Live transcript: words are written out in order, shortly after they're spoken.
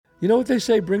You know what they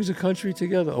say brings a country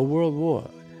together? A world war.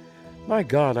 My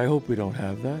God, I hope we don't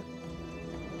have that.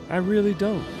 I really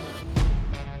don't.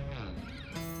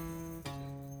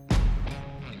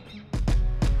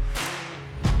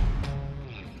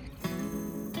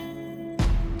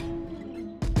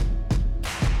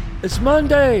 It's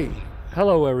Monday.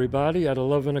 Hello, everybody. At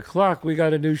 11 o'clock, we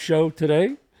got a new show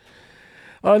today.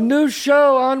 A new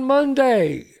show on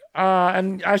Monday.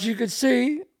 And as you can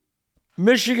see,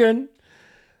 Michigan.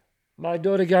 My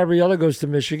daughter Gabriella goes to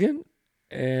Michigan,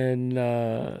 and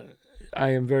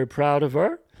I am very proud of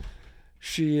her.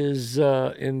 She is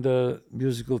in the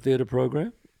musical theater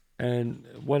program, and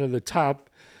one of the top,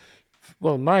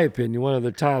 well, in my opinion, one of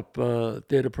the top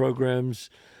theater programs,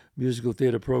 musical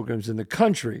theater programs in the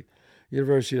country,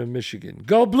 University of Michigan.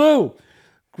 Go Blue!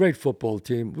 Great football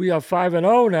team. We are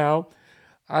 5-0 now.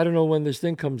 I don't know when this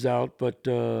thing comes out, but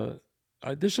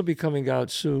this will be coming out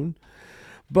soon.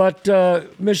 But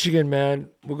Michigan, man,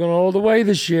 we're going all the way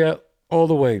this year, all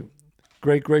the way.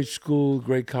 Great, great school,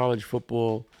 great college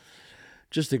football,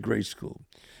 just a great school.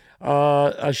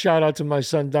 A shout out to my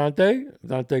son Dante.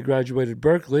 Dante graduated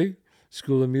Berkeley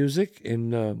School of Music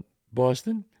in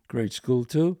Boston. Great school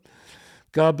too.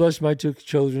 God bless my two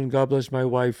children. God bless my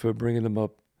wife for bringing them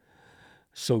up.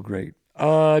 So great.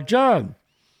 John,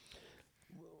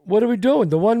 what are we doing?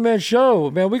 The one-man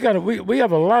show, man. We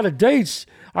have a lot of dates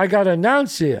I got to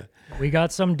announce here. We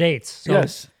got some dates. So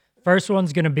yes. First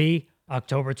one's going to be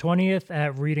October 20th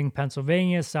at Reading,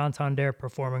 Pennsylvania, Santander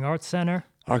Performing Arts Center.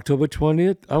 October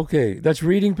 20th? Okay. That's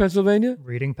Reading, Pennsylvania?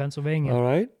 Reading, Pennsylvania. All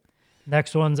right.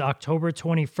 Next one's October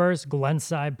 21st,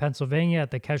 Glenside, Pennsylvania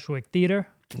at the Keswick Theater.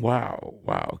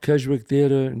 Wow. Keswick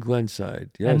Theater and Glenside.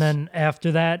 Yes. And then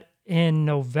after that, in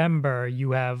November,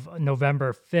 you have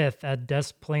November 5th at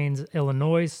Des Plaines,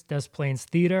 Illinois, Des Plaines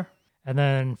Theater. And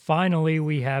then finally,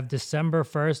 we have December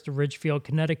 1st, Ridgefield,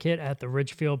 Connecticut at the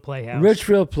Ridgefield Playhouse.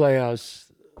 Ridgefield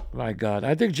Playhouse. My God.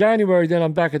 I think January, then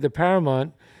I'm back at the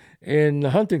Paramount in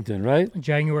Huntington, right?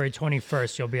 January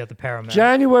 21st, you'll be at the Paramount.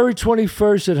 January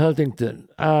 21st at Huntington.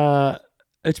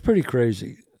 It's pretty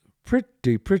crazy.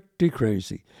 Pretty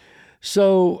crazy.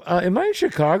 So, am I in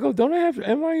Chicago?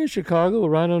 Am I in Chicago,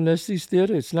 Rhino Nestie's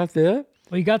Theater? It's not there?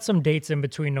 Well, you got some dates in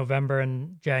between November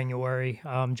and January.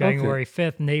 January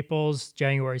 5th, Naples.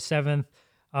 January 7th,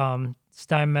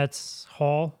 Steinmetz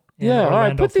Hall in Orlando, all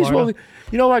right. Put these. Florida.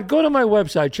 You know what? Go to my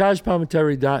website,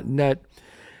 chazzpalminteri.net,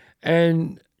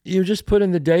 and you just put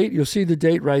in the date. You'll see the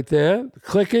date right there.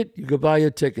 Click it. You can buy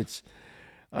your tickets.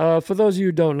 For those of you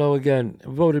who don't know, again,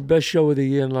 voted best show of the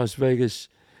year in Las Vegas.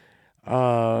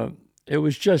 It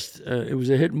was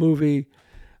a hit movie.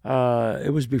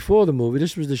 It was before the movie.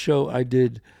 This was the show I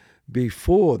did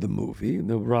before the movie.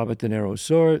 The Robert De Niro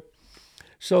saw it.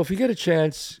 So if you get a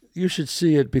chance, you should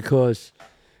see it because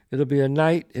it'll be a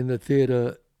night in the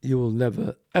theater you will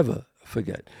never, ever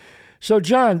forget. So,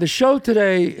 John, the show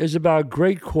today is about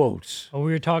great quotes. Well,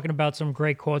 we were talking about some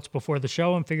great quotes before the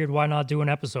show and figured why not do an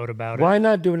episode about it? Why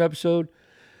not do an episode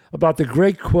about the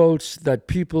great quotes that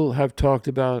people have talked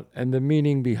about and the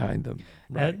meaning behind them?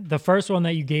 Right. The first one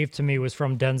that you gave to me was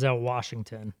from Denzel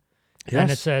Washington. Yes.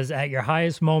 And it says, at your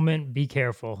highest moment, be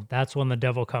careful. That's when the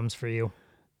devil comes for you.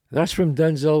 That's from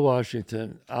Denzel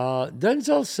Washington.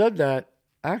 Denzel said that.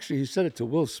 Actually, he said it to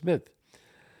Will Smith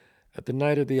at the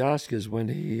night of the Oscars when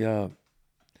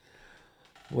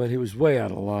he was way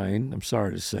out of line, I'm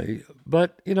sorry to say.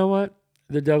 But you know what?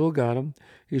 The devil got him.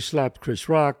 He slapped Chris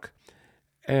Rock,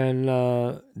 and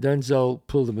Denzel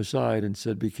pulled him aside and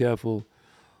said, be careful.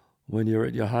 When you're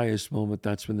at your highest moment,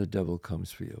 that's when the devil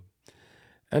comes for you.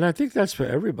 And I think that's for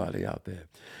everybody out there.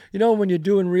 You know, when you're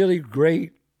doing really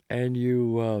great and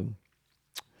you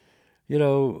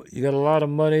got a lot of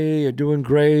money, you're doing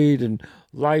great, and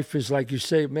life is like you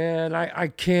say, man, I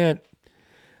can't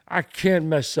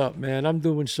mess up, man. I'm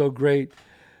doing so great.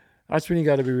 That's when you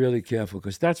got to be really careful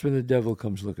because that's when the devil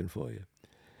comes looking for you.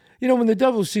 You know, when the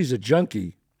devil sees a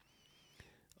junkie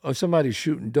or somebody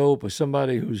shooting dope or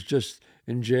somebody who's just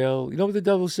in jail, you know what the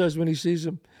devil says when he sees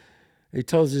him? He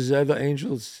tells his other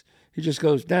angels, he just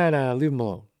goes, nah, leave him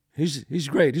alone. He's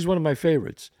great. He's one of my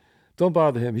favorites. Don't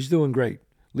bother him. He's doing great.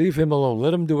 Leave him alone.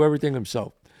 Let him do everything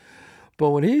himself.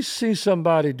 But when he sees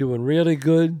somebody doing really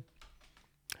good,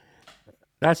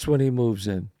 that's when he moves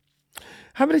in.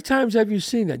 How many times have you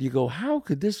seen that? You go, how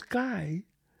could this guy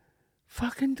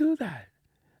fucking do that?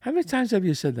 How many times have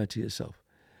you said that to yourself?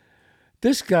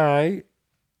 This guy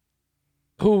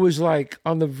who was like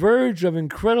on the verge of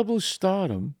incredible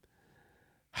stardom,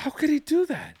 how could he do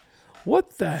that?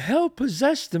 What the hell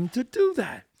possessed him to do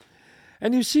that?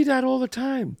 And you see that all the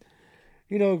time.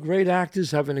 You know, great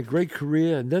actors having a great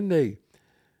career, and then they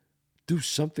do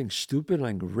something stupid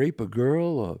like rape a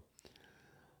girl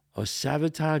or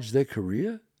sabotage their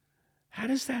career? How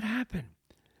does that happen?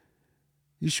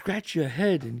 You scratch your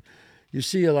head and you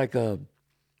see like a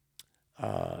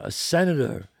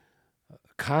senator,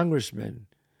 a congressman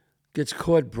gets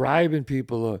caught bribing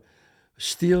people or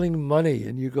stealing money,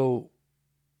 and you go,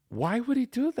 why would he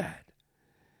do that?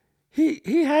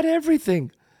 He had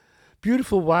everything.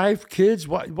 Beautiful wife, kids.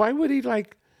 Why would he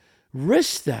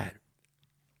risk that?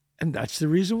 And that's the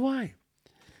reason why.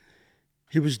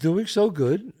 He was doing so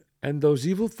good, and those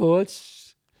evil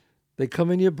thoughts, they come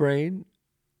in your brain,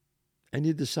 and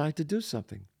you decide to do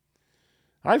something.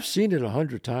 I've seen it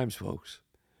 100 times, folks.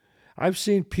 I've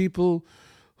seen people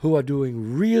who are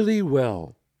doing really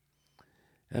well,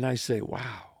 and I say,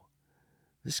 wow,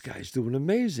 this guy's doing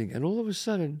amazing. And all of a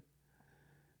sudden,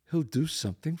 he'll do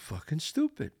something fucking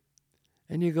stupid.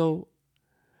 And you go,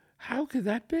 how could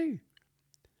that be?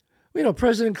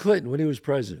 President Clinton, when he was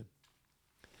president,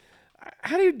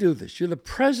 how do you do this? You're the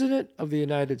president of the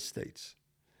United States.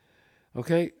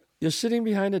 Okay? You're sitting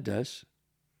behind a desk,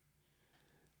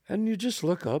 and you just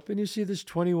look up and you see this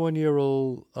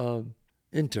 21-year-old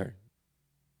intern.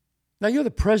 Now, you're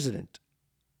the president,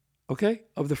 okay,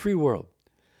 of the free world.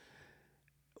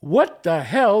 What the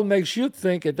hell makes you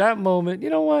think at that moment, you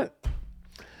know what?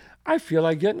 I feel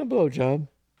like getting a blowjob.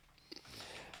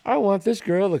 I want this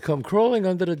girl to come crawling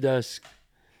under the desk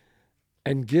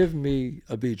and give me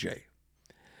a BJ.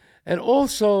 And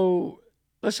also,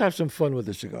 let's have some fun with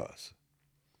the cigars.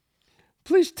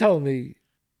 Please tell me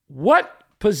what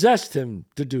possessed him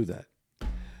to do that.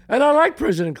 And I like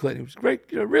President Clinton. He was great,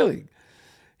 really.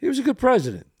 He was a good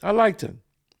president. I liked him.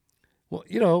 Well,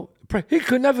 he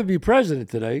could never be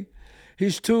president today.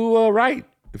 He's too right,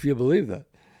 if you believe that.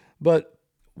 But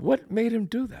what made him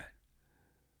do that?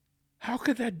 How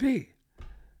could that be?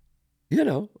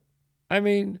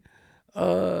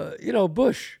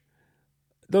 Bush.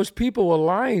 Those people were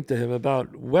lying to him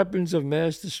about weapons of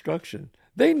mass destruction.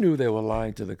 They knew they were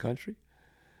lying to the country.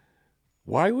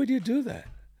 Why would you do that?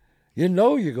 You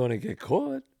know you're going to get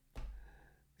caught.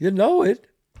 You know it.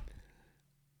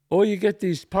 Or you get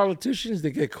these politicians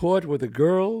that get caught with a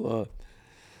girl.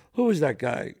 Who was that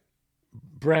guy?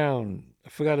 Brown. I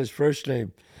forgot his first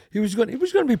name. He was going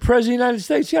to be president of the United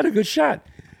States. He had a good shot.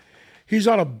 He's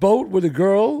on a boat with a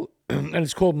girl, and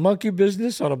it's called monkey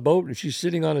business on a boat, and she's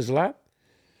sitting on his lap.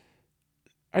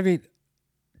 I mean,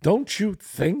 don't you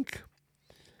think?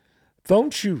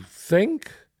 Don't you think?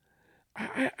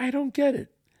 I don't get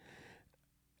it.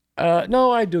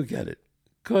 No, I do get it.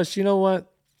 Because you know what?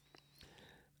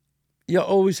 You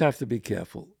always have to be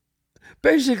careful.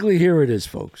 Basically, here it is,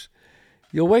 folks.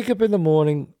 You'll wake up in the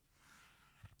morning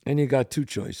and you got two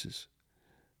choices.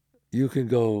 You can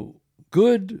go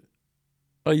good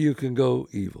or you can go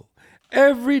evil.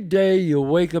 Every day you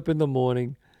wake up in the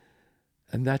morning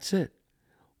and that's it.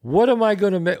 What am I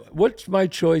going to make? What's my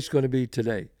choice going to be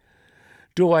today?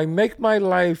 Do I make my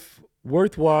life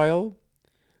worthwhile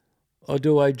or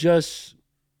do I just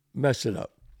mess it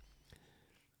up?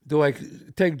 Do I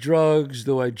take drugs?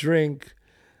 Do I drink?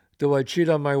 Do I cheat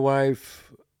on my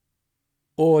wife?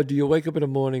 Or do you wake up in the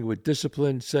morning with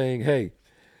discipline saying, hey,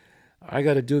 I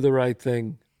got to do the right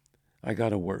thing. I got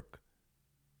to work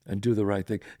and do the right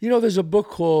thing. There's a book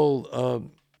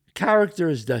called Character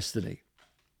is Destiny.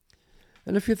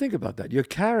 And if you think about that, your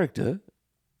character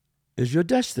is your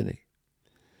destiny.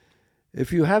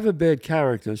 If you have a bad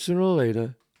character, sooner or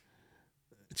later,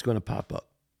 it's going to pop up.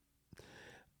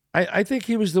 I think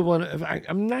he was the one,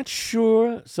 I'm not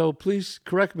sure, so please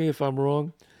correct me if I'm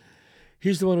wrong.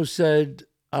 He's the one who said,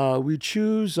 we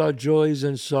choose our joys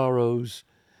and sorrows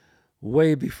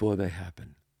way before they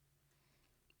happen.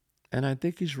 And I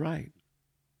think he's right.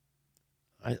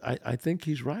 I think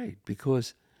he's right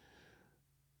because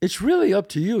it's really up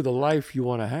to you, the life you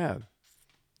want to have.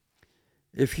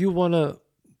 If you want a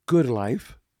good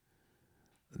life,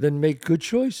 then make good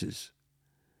choices.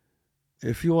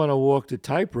 If you want to walk the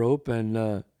tightrope and,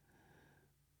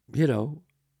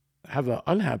 have an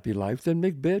unhappy life, then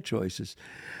make bad choices.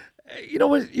 You know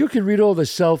what? You can read all the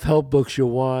self-help books you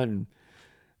want. And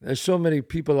there's so many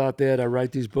people out there that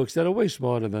write these books that are way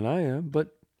smarter than I am.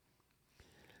 But,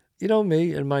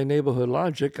 me and my neighborhood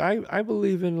logic, I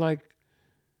believe in,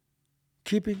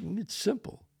 keeping it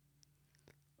simple.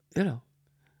 You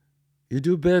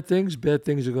do bad things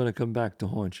are going to come back to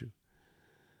haunt you.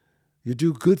 You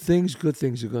do good things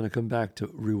are going to come back to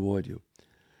reward you.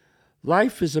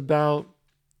 Life is about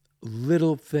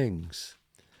little things.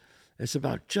 It's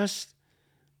about just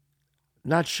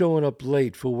not showing up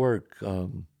late for work,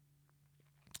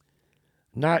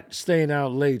 not staying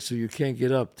out late so you can't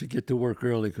get up to get to work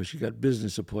early because you got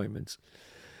business appointments.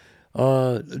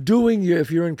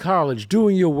 If you're in college,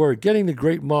 doing your work, getting the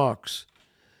great marks.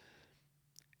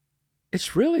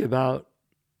 It's really about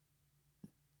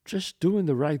just doing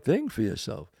the right thing for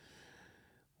yourself.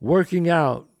 Working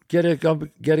out,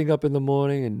 getting up in the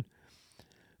morning and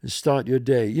start your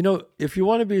day. You know, if you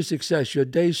want to be a success, your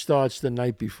day starts the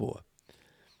night before.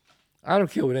 I don't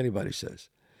care what anybody says.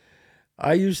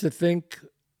 I used to think,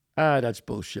 that's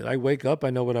bullshit. I wake up, I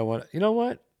know what I want. You know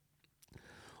what?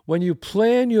 When you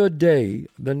plan your day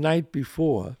the night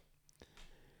before,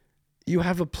 you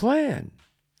have a plan.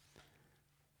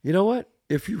 You know what?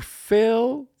 If you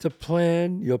fail to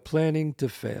plan, you're planning to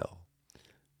fail.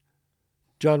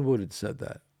 John Woodard said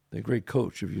that, the great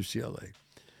coach of UCLA.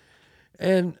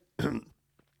 And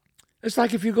it's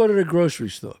like if you go to the grocery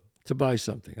store to buy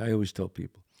something, I always tell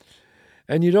people,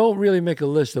 and you don't really make a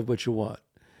list of what you want.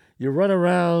 You run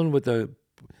around with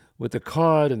the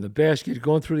cart and the basket,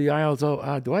 going through the aisles.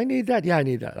 Oh, do I need that? Yeah, I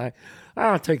need that.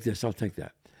 I'll take this. I'll take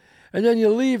that. And then you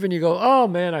leave and you go, oh,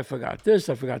 man, I forgot this.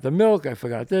 I forgot the milk. I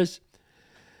forgot this.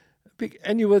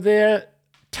 And you were there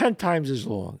 10 times as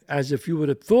long as if you would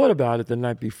have thought about it the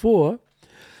night before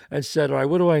and said, all right,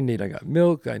 what do I need? I got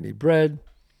milk. I need bread.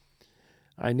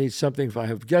 I need something. If I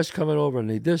have guests coming over, I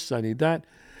need this. I need that.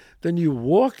 Then you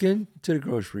walk into the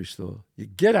grocery store. You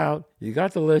get out. You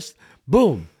got the list.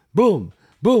 Boom, boom,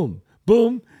 boom,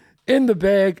 boom. In the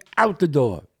bag, out the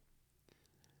door.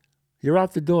 You're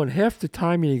out the door in half the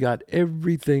time and you got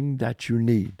everything that you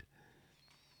need.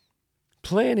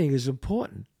 Planning is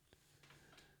important.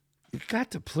 You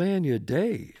got to plan your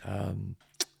day.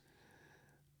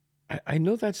 I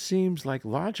know that seems like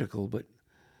logical, but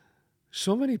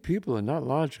so many people are not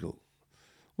logical.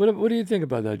 What do you think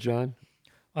about that, John?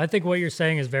 I think what you're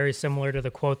saying is very similar to the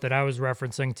quote that I was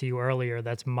referencing to you earlier.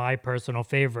 That's my personal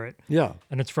favorite. Yeah.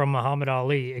 And it's from Muhammad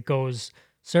Ali. It goes,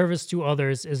 service to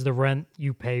others is the rent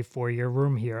you pay for your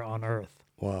room here on earth.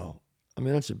 Wow. I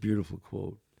mean, that's a beautiful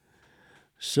quote.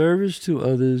 Service to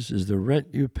others is the rent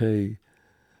you pay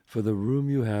for the room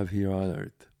you have here on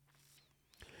earth.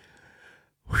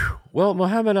 Whew. Well,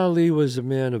 Muhammad Ali was a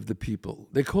man of the people.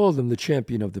 They called him the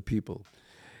champion of the people.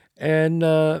 And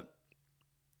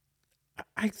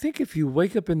I think if you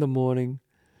wake up in the morning,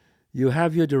 you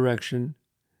have your direction,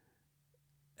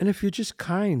 and if you're just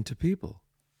kind to people,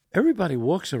 everybody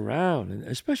walks around, and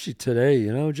especially today,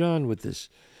 you know, John, with this,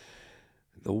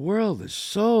 the world is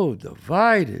so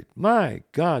divided. My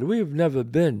God, we've never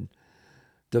been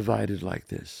divided like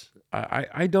this.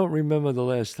 I don't remember the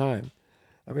last time.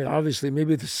 I mean, obviously,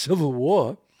 maybe the Civil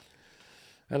War,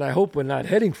 and I hope we're not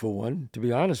heading for one, to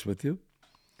be honest with you.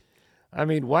 I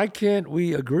mean, why can't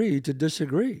we agree to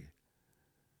disagree?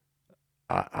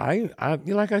 Like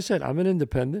I said, I'm an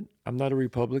independent. I'm not a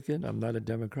Republican. I'm not a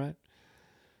Democrat.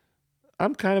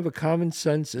 I'm kind of a common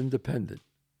sense independent.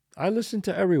 I listen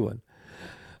to everyone.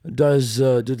 Do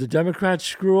the Democrats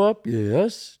screw up?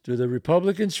 Yes. Do the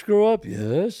Republicans screw up?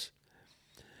 Yes.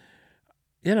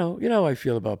 You know how I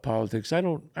feel about politics. I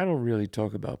don't really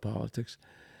talk about politics.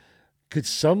 Could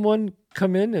someone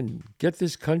come in and get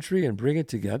this country and bring it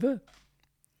together?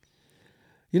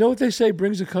 You know what they say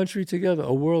brings a country together?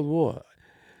 A world war.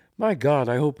 My God,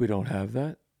 I hope we don't have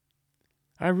that.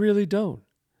 I really don't.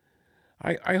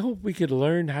 I hope we could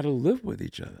learn how to live with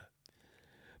each other.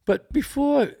 But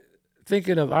before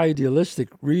thinking of idealistic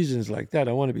reasons like that,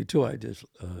 I want to be too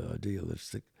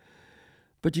idealistic.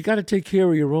 But you got to take care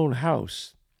of your own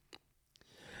house.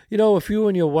 You know, if you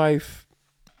and your wife,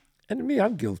 and me,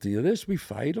 I'm guilty of this, we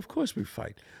fight. Of course we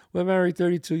fight. We're married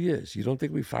 32 years. You don't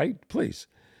think we fight? Please.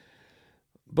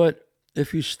 But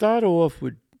if you start off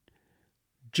with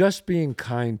just being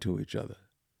kind to each other,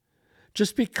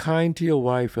 just be kind to your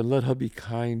wife and let her be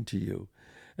kind to you,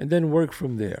 and then work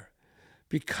from there.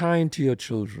 Be kind to your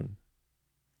children.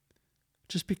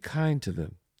 Just be kind to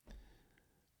them.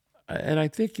 And I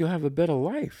think you'll have a better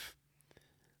life.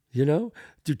 You know,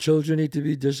 do children need to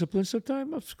be disciplined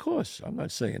sometimes? Of course. I'm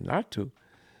not saying not to.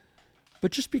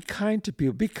 But just be kind to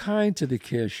people. Be kind to the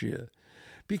cashier.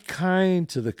 Be kind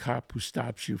to the cop who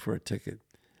stops you for a ticket.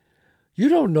 You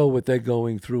don't know what they're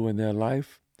going through in their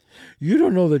life. You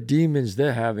don't know the demons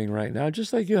they're having right now,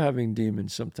 just like you're having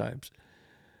demons sometimes.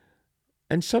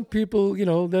 And some people, you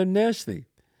know, they're nasty.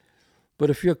 But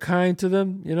if you're kind to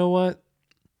them, you know what?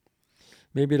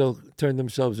 Maybe they'll turn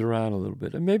themselves around a little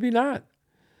bit, and maybe not.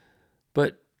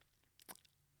 But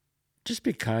just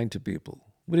be kind to people.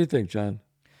 What do you think, John?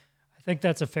 I think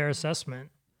that's a fair assessment.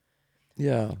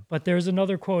 Yeah. But there's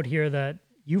another quote here that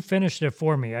You finished it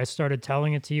for me. I started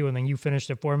telling it to you, and then you finished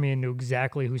it for me and knew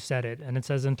exactly who said it. And it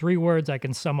says, in 3 words, I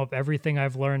can sum up everything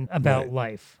I've learned about Right.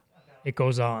 life. It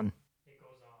goes on.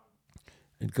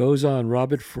 It goes on.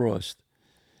 Robert Frost.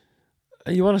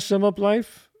 And you want to sum up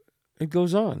life? It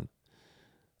goes on.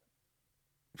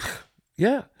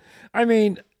 Yeah. I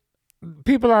mean,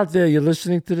 people out there, you're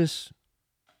listening to this,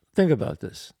 think about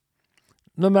this.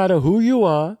 No matter who you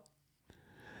are,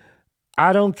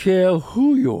 I don't care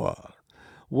who you are,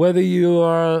 whether you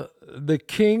are the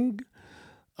king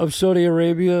of Saudi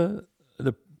Arabia,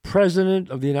 the president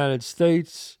of the United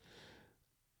States,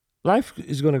 life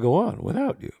is going to go on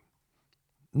without you.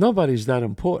 Nobody's that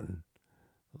important.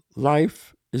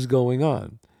 Life is going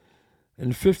on.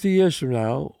 And 50 years from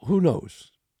now, who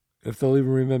knows if they'll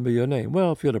even remember your name?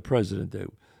 Well, if you're the president,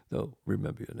 they'll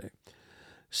remember your name.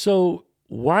 So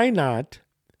why not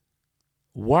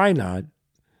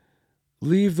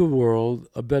leave the world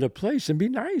a better place and be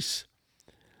nice?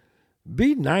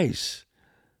 Be nice.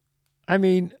 I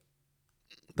mean,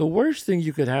 the worst thing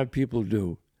you could have people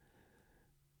do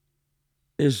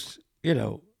is,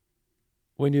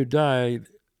 when you die,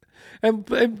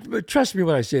 and trust me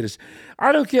when I say this,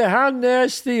 I don't care how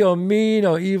nasty or mean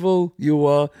or evil you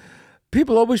are,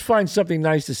 people always find something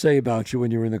nice to say about you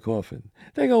when you're in the coffin.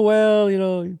 They go, well,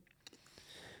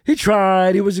 he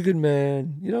tried, he was a good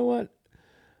man. You know what?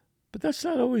 But that's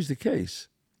not always the case.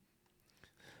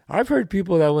 I've heard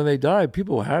people that when they died,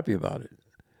 people were happy about it.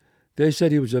 They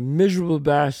said he was a miserable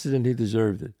bastard and he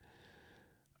deserved it.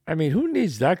 I mean, who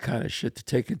needs that kind of shit to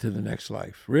take into the next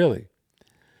life? Really?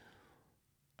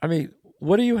 I mean,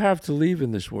 what do you have to leave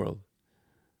in this world?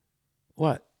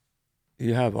 What?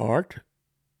 You have art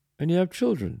and you have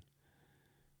children.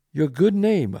 Your good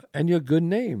name and your good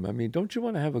name. I mean, don't you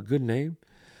want to have a good name?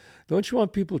 Don't you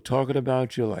want people talking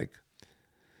about you like,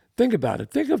 think about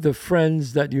it. Think of the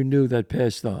friends that you knew that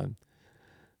passed on,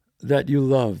 that you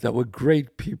loved, that were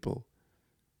great people.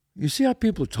 You see how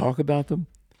people talk about them?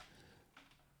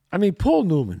 I mean, Paul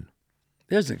Newman,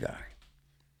 there's a guy.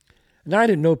 And I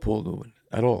didn't know Paul Newman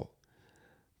at all.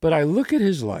 But I look at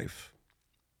his life.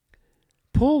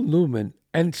 Paul Newman,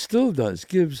 and still does,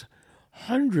 gives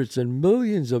hundreds and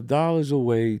millions of dollars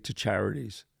away to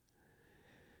charities.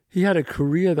 He had a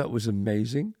career that was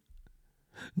amazing.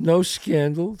 No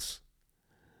scandals.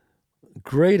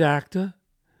 Great actor.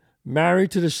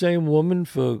 Married to the same woman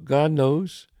for God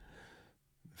knows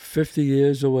 50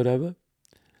 years or whatever.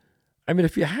 I mean,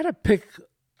 if you had to pick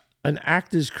an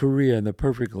actor's career in the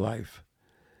perfect life,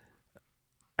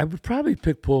 I would probably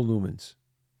pick Paul Newman's.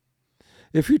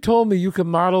 If you told me you could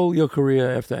model your career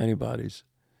after anybody's,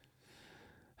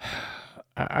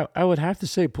 I would have to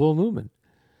say Paul Newman.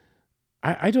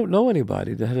 I don't know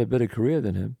anybody that had a better career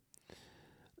than him.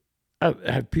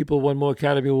 Have people won more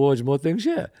Academy Awards, more things?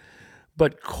 Yeah.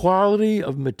 But quality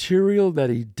of material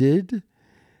that he did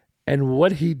and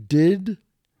what he did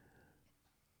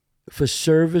for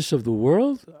service of the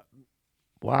world,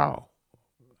 wow.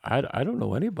 I don't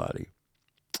know anybody.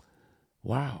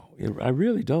 Wow. I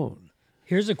really don't.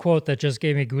 Here's a quote that just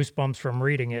gave me goosebumps from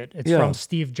reading it. It's from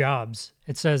Steve Jobs.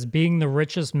 It says, being the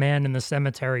richest man in the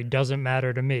cemetery doesn't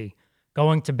matter to me.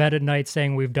 Going to bed at night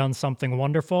saying we've done something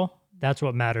wonderful, that's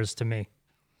what matters to me.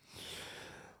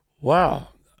 Wow.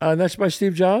 That's by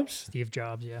Steve Jobs? Steve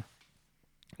Jobs, yeah.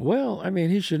 Well, I mean,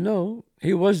 he should know.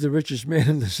 He was the richest man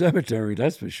in the cemetery,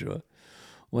 that's for sure,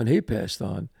 when he passed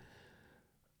on.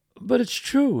 But it's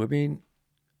true. I mean,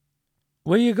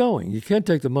 where are you going? You can't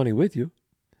take the money with you.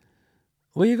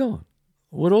 Where are you going?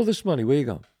 With all this money, where are you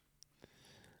going?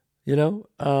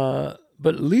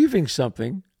 But leaving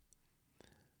something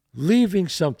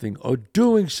or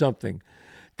doing something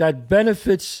that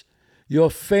benefits your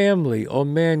family or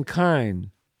mankind,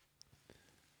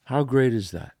 how great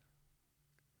is that?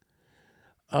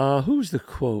 Who's the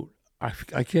quote?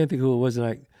 I can't think who it was, and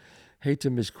I hate to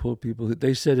misquote people.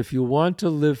 They said, if you want to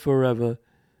live forever,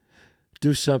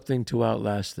 do something to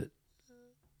outlast it.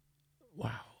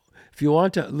 Wow. If you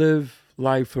want to live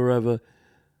life forever,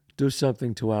 do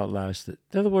something to outlast it.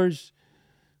 In other words,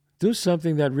 do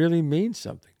something that really means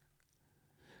something.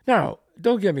 Now,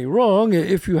 don't get me wrong.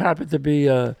 If you happen to be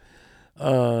a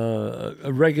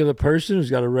regular person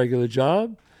who's got a regular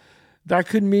job, that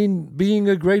could mean being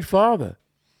a great father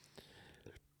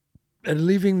and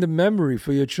leaving the memory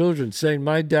for your children, saying,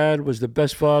 my dad was the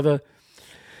best father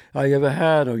I ever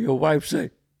had, or your wife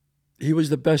say, he was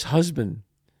the best husband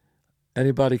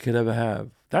anybody could ever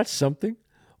have. That's something.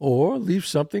 Or leave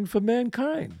something for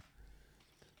mankind.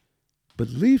 But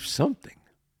leave something.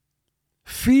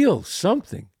 Feel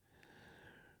something.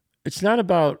 It's not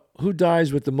about who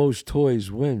dies with the most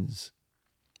toys wins.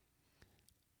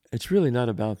 It's really not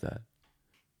about that.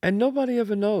 And nobody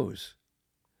ever knows.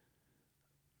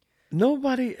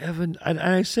 Nobody ever, and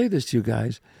I say this to you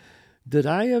guys, did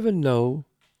I ever know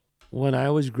when I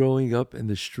was growing up in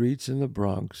the streets in the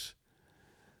Bronx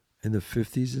in the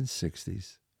 50s and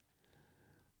 60s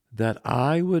that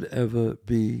I would ever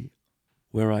be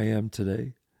where I am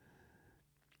today?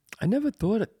 I never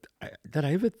thought it. Did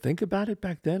I ever think about it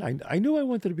back then? I knew I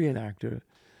wanted to be an actor.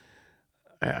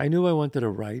 I knew I wanted to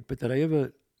write, but did I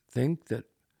ever think that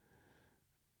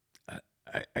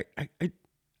I, I, I, I,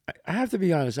 I have to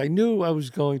be honest, I knew I was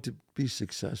going to be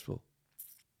successful.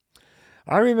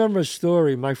 I remember a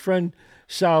story, my friend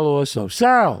Sal Orso.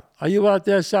 Sal, are you out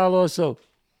there, Sal Orso?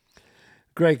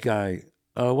 Great guy.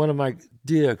 One of my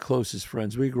dear closest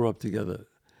friends. We grew up together.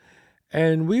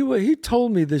 And he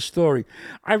told me this story.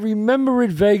 I remember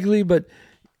it vaguely, but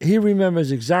he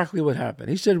remembers exactly what happened.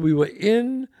 He said we were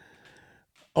in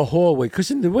a hallway,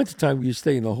 because in the wintertime you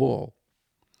stay in the hall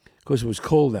because it was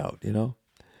cold out, and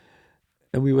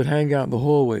we would hang out in the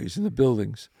hallways in the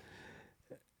buildings.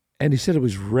 And he said it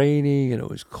was raining and it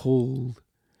was cold.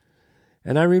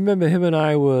 And I remember him and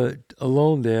I were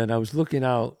alone there, and I was looking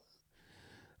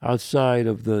outside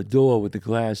of the door with the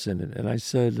glass in it, and I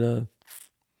said,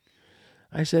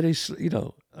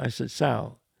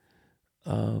 Sal,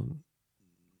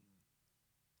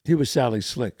 he was Sally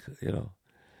Slick,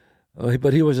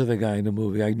 but he wasn't the guy in the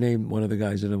movie. I named one of the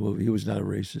guys in the movie. He was not a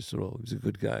racist at all. He was a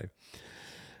good guy.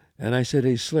 And I said,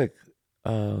 hey, Slick,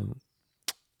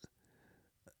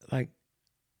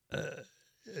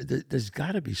 there's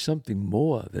got to be something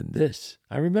more than this.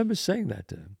 I remember saying that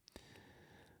to him.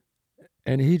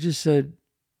 And he just said,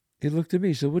 he looked at me,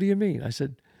 he said, what do you mean? I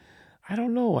said, I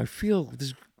don't know. I feel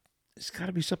there's got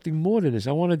to be something more than this.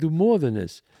 I want to do more than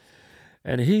this.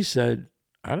 And he said,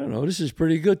 I don't know. This is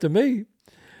pretty good to me.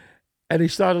 And he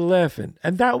started laughing.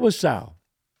 And that was Sal.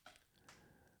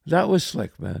 That was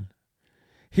Slick, man.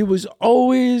 He was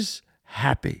always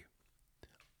happy.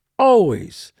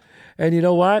 Always. And you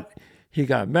know what? He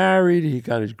got married. He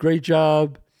got his great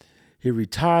job. He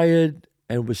retired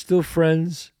and we're still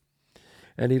friends.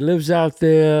 And he lives out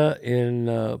there in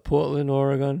Portland,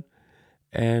 Oregon.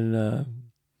 And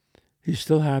he's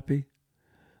still happy.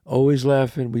 Always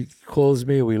laughing. He calls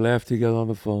me and we laugh together on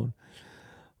the phone.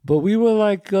 But we were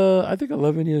like, I think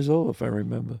 11 years old, if I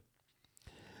remember.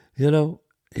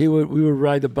 We would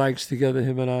ride the bikes together,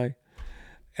 him and I.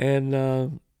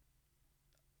 And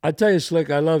I tell you,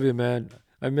 Slick, I love you, man.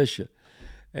 I miss you.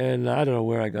 And I don't know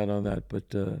where I got on that,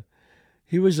 but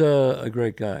he was a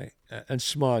great guy and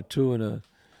smart too. And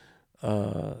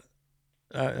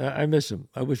I miss him.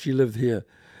 I wish he lived here.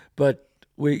 But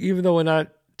even though we're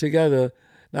not together,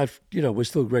 we're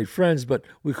still great friends, but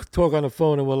we talk on the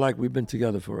phone and we're like we've been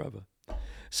together forever.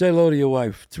 Say hello to your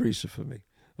wife, Teresa, for me.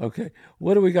 Okay.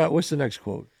 What do we got? What's the next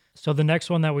quote? So the next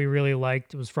one that we really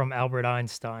liked was from Albert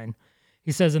Einstein.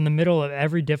 He says, in the middle of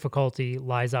every difficulty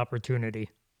lies opportunity.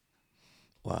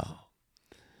 Wow.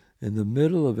 In the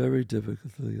middle of every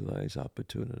difficulty lies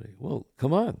opportunity. Well,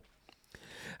 come on.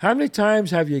 How many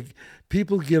times have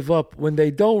people give up when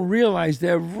they don't realize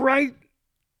they're right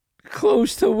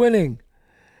close to winning?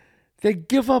 They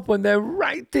give up when they're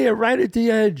right there, right at the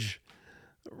edge.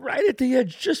 Right at the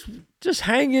edge. Just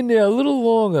hang in there a little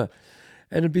longer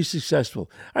and be successful.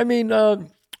 I mean,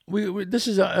 this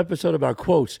is an episode about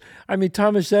quotes. I mean,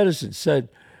 Thomas Edison said,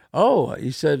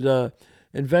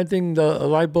 inventing the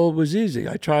light bulb was easy.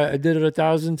 I did it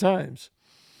 1,000 times.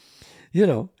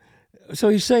 So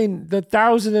he's saying the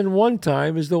 1,001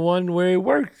 time is the one where it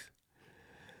worked.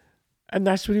 And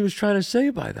that's what he was trying to say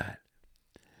by that.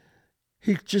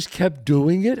 He just kept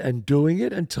doing it until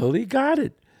he got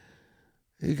it.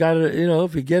 He got it,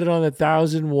 if you get it on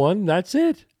 1,001, that's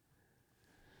it.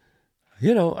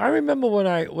 I remember when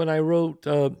I wrote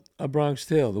A Bronx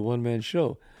Tale, the one-man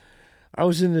show. I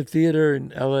was in the theater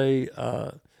in L.A.,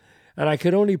 and I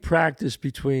could only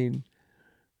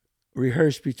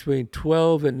rehearse between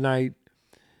 12 at night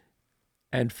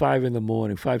and 5 in the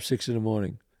morning, 5, 6 in the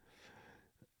morning.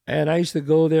 And I used to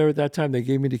go there at that time. They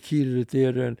gave me the key to the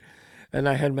theater, and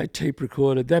I had my tape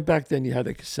recorder. Then back then you had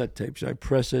the cassette tapes. So I'd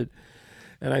press it,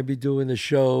 and I'd be doing the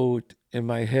show in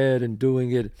my head and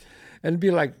doing it. And it'd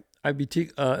be like,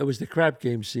 it was the crap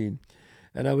game scene.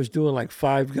 And I was doing like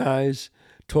 5 guys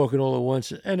talking all at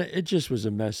once. And it just was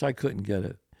a mess. I couldn't get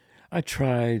it. I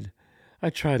tried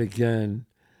again.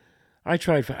 I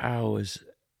tried for hours.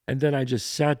 And then I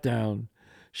just sat down,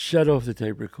 shut off the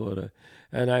tape recorder,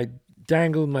 and I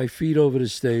dangled my feet over the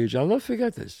stage. I'll never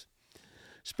forget this.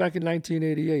 It's back in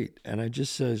 1988. And I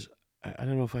just says, I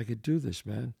don't know if I could do this,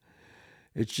 man.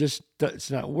 It's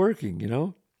not working,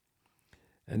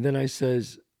 And then I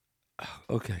says,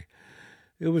 okay.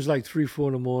 It was like 3, 4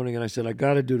 in the morning, and I said, I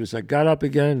got to do this. I got up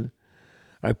again.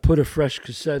 I put a fresh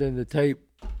cassette in the tape,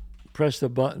 pressed a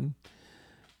button,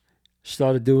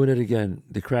 started doing it again.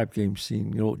 The crap game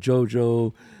scene.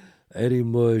 JoJo, Eddie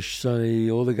Mush,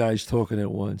 Sonny, all the guys talking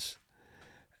at once.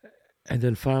 And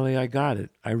then finally I got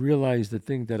it. I realized the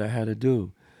thing that I had to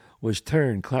do was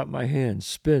turn, clap my hands,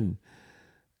 spin.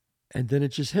 And then it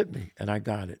just hit me, and I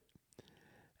got it.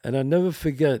 And I'll never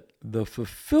forget the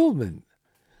fulfillment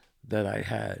that I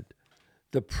had,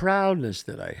 the proudness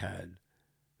that I had.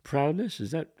 Proudness,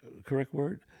 is that the correct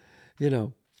word?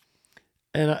 And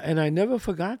I never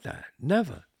forgot that,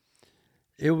 never.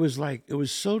 It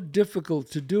was so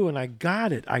difficult to do, and I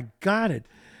got it.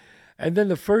 And then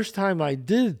the first time I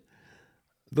did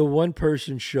the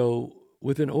one-person show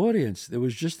with an audience, there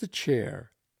was just a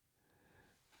chair,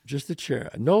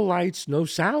 no lights, no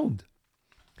sound.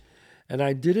 And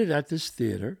I did it at this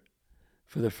theater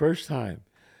for the first time.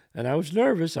 And I was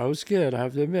nervous. I was scared, I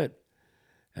have to admit.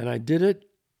 And I did it,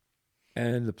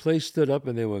 and the place stood up,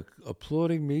 and they were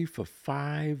applauding me for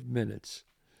 5 minutes.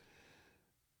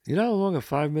 You know how long a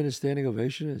 5-minute standing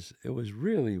ovation is? It was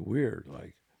really weird.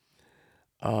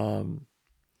 And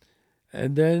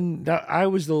then I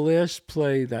was the last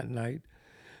play that night.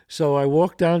 So I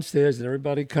walked downstairs, and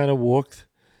everybody kind of walked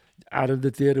out of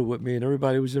the theater with me, and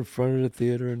everybody was in front of the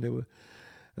theater, and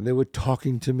they were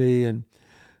talking to me and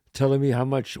telling me how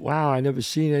much, wow, I never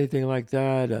seen anything like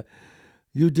that.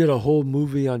 You did a whole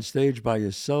movie on stage by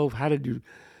yourself. How did you?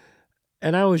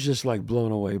 And I was just like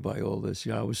blown away by all this.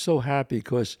 I was so happy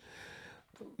because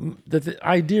the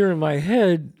idea in my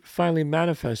head finally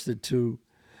manifested to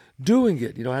doing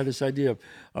it. I had this idea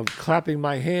of clapping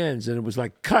my hands, and it was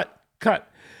like cut.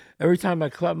 Every time I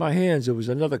clapped my hands, it was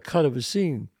another cut of a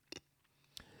scene.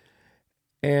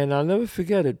 And I'll never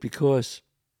forget it because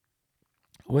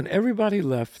when everybody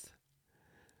left,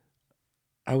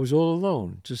 I was all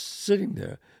alone, just standing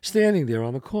there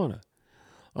on the corner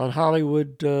on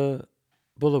Hollywood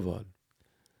Boulevard.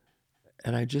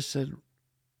 And I just said,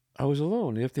 I was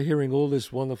alone after hearing all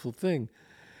this wonderful thing.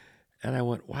 And I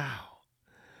went, wow,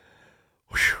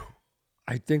 whew,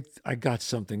 I think I got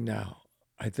something now.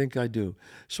 I think I do.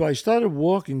 So I started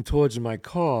walking towards my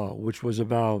car, which was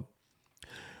about,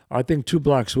 I think, 2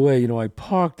 blocks away. I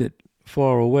parked it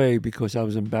far away because I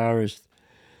was embarrassed.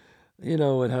 It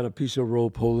had a piece of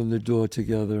rope holding the door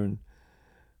together, and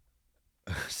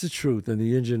it's the truth. And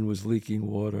the engine was leaking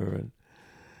water, and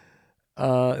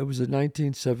it was a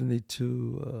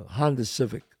 1972 Honda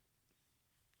Civic.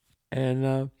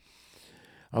 And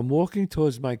I'm walking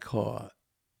towards my car,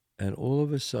 and all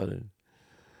of a sudden,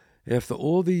 after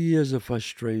all the years of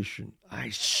frustration, I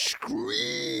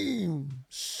scream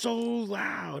so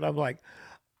loud. I'm like,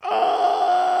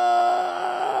 ah!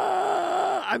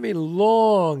 I mean,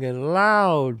 long and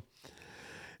loud.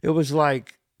 It was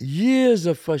like years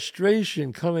of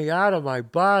frustration coming out of my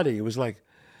body. It was like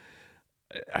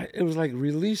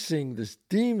releasing this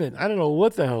demon. I don't know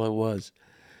what the hell it was.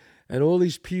 And all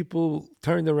these people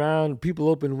turned around. People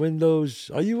opened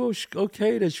windows. Are you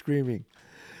okay? They're screaming.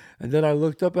 And then I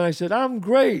looked up and I said, I'm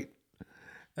great.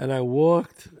 And I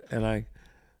walked and I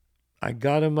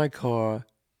got in my car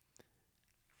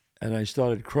and I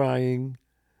started crying.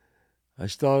 I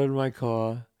started my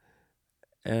car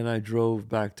and I drove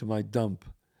back to my dump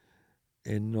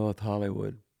in North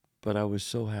Hollywood. But I was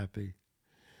so happy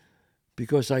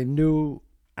because I knew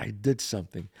I did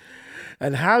something.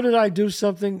 And how did I do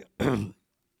something?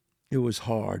 It was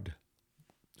hard.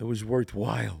 It was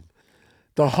worthwhile.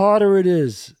 The harder it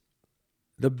is,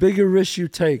 the bigger risk you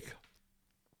take,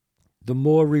 the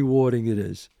more rewarding it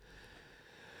is.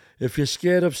 If you're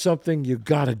scared of something, you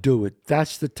got to do it.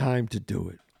 That's the time to do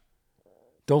it.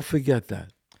 Don't forget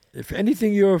that. If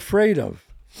anything you're afraid of,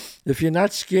 if you're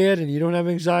not scared and you don't have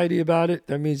anxiety about it,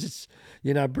 that means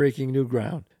you're not breaking new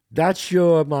ground. That's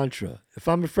your mantra. If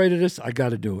I'm afraid of this, I got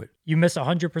to do it. You miss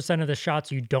 100% of the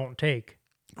shots you don't take.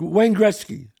 Wayne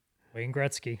Gretzky.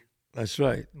 That's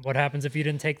right. What happens if you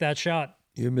didn't take that shot?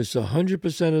 You miss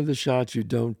 100% of the shots you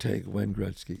don't take, Wayne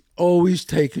Gretzky. Always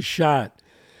take a shot.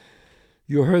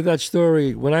 You heard that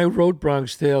story. When I wrote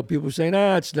Bronx Tale, people were saying,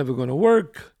 it's never going to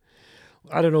work.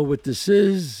 I don't know what this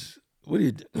is. What are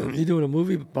you doing a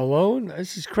movie alone?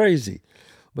 This is crazy.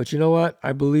 But you know what?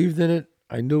 I believed in it.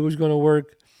 I knew it was going to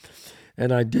work,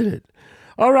 and I did it.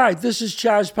 All right, this is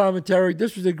Chazz Palminteri.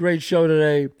 This was a great show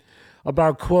today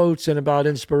about quotes and about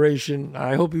inspiration.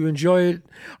 I hope you enjoy it.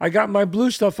 I got my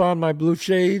blue stuff on, my blue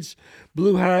shades,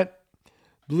 blue hat,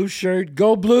 blue shirt.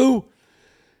 Go blue.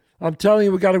 I'm telling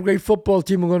you, we got a great football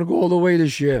team. We're going to go all the way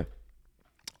this year.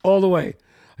 All the way.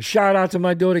 Shout out to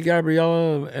my daughter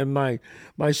Gabriella and my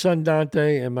son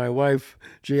Dante and my wife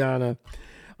Gianna.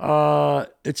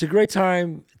 It's a great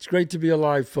time. It's great to be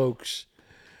alive, folks.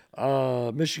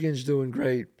 Michigan's doing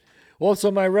great.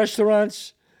 Also, my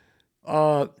restaurants,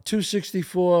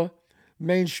 264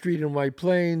 Main Street in White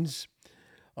Plains,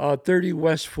 30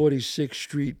 West 46th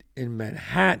Street in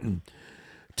Manhattan.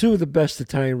 Two of the best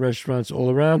Italian restaurants all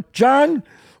around. John,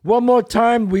 one more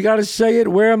time, we got to say it.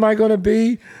 Where am I going to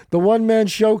be? The one-man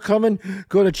show coming.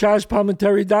 Go to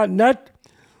ChazzPalminteri.net.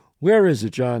 Where is it,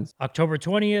 John? October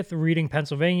 20th, Reading,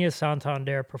 Pennsylvania,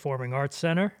 Santander Performing Arts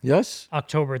Center. Yes?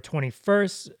 October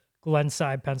 21st,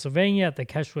 Glenside, Pennsylvania at the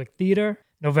Keswick Theater.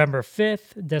 November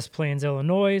 5th, Des Plaines,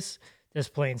 Illinois, Des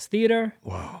Plaines Theater.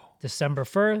 Wow. December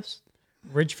 1st,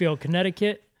 Ridgefield,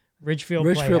 Connecticut, Ridgefield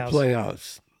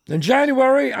Playhouse. In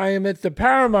January, I am at the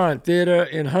Paramount Theater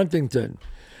in Huntington.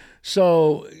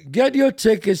 So get your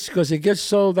tickets because it gets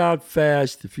sold out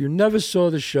fast. If you never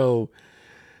saw the show,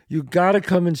 you got to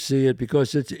come and see it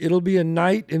because it'll be a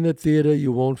night in the theater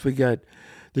you won't forget.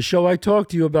 The show I talked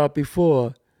to you about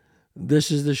before, this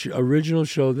is the original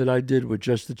show that I did with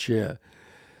Just a Chair.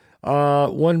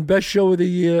 Won Best Show of the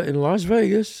Year in Las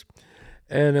Vegas,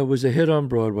 and it was a hit on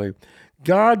Broadway.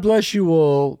 God bless you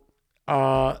all.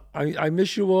 I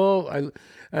miss you all, and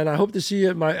I hope to see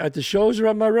you at the shows or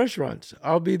at my restaurants.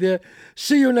 I'll be there.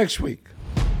 See you next week.